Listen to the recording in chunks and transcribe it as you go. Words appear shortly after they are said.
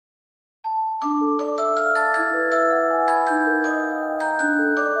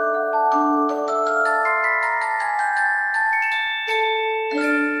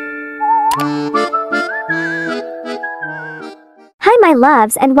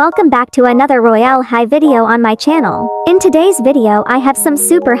loves, and welcome back to another Royale High video on my channel. In today's video I have some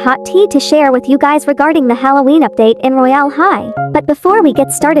super hot tea to share with you guys regarding the Halloween update in Royale High. But before we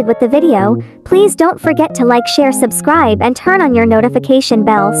get started with the video, please don't forget to like, share, subscribe, and turn on your notification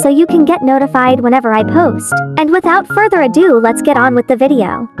bell so you can get notified whenever I post. And without further ado, let's get on with the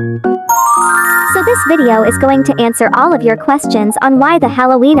video. So this video is going to answer all of your questions on why the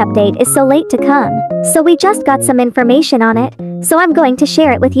Halloween update is so late to come. So we just got some information on it, so I'm going to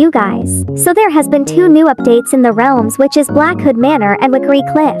share it with you guys. So there has been 2 new updates in the realms, which is Blackwood Manor and Wickery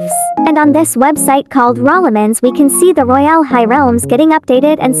Cliffs. And on this website called Royale, we can see the Royale High realms getting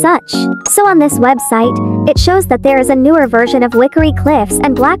updated and such. So on this website, it shows that there is a newer version of Wickery Cliffs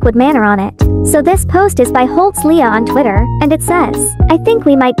and Blackwood Manor on it. So this post is by Holtz Leah on Twitter, and it says, "I think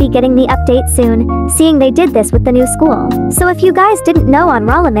we might be getting the update soon, seeing they did this with the new school." So if you guys didn't know, on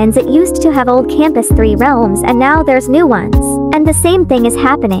Royale it used to have old Campus 3 realms and now there's new ones. And the same thing is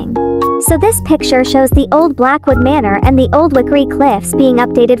happening. So this picture shows the old Blackwood Manor and the old Wickery Cliffs being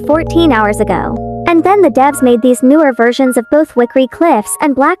updated 14 hours ago. And then the devs made these newer versions of both Wickery Cliffs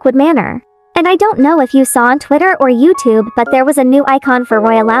and Blackwood Manor. And I don't know if you saw on Twitter or YouTube, but there was a new icon for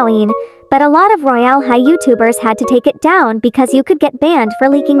Royale, but a lot of Royale High YouTubers had to take it down because you could get banned for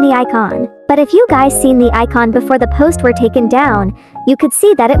leaking the icon. But if you guys seen the icon before the post were taken down, you could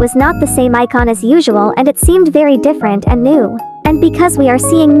see that it was not the same icon as usual and it seemed very different and new. And because we are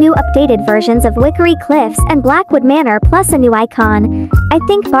seeing new updated versions of Wickery Cliffs and Blackwood Manor plus a new icon, I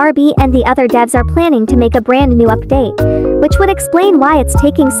think Barbie and the other devs are planning to make a brand new update, which would explain why it's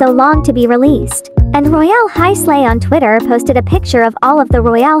taking so long to be released. And Royale High Slay on Twitter posted a picture of all of the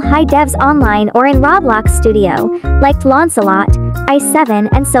Royale High devs online or in Roblox Studio, like Lancelot, i7,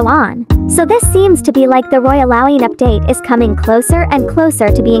 and so on. So this seems to be like the Royale update is coming closer and closer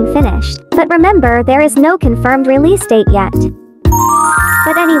to being finished. But remember, there is no confirmed release date yet.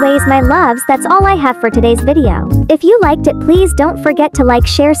 But anyways, my loves, that's all I have for today's video. If you liked it, please don't forget to like,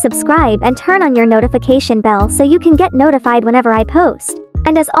 share, subscribe, and turn on your notification bell so you can get notified whenever I post.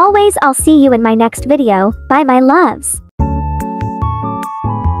 And as always, I'll see you in my next video. Bye, my loves.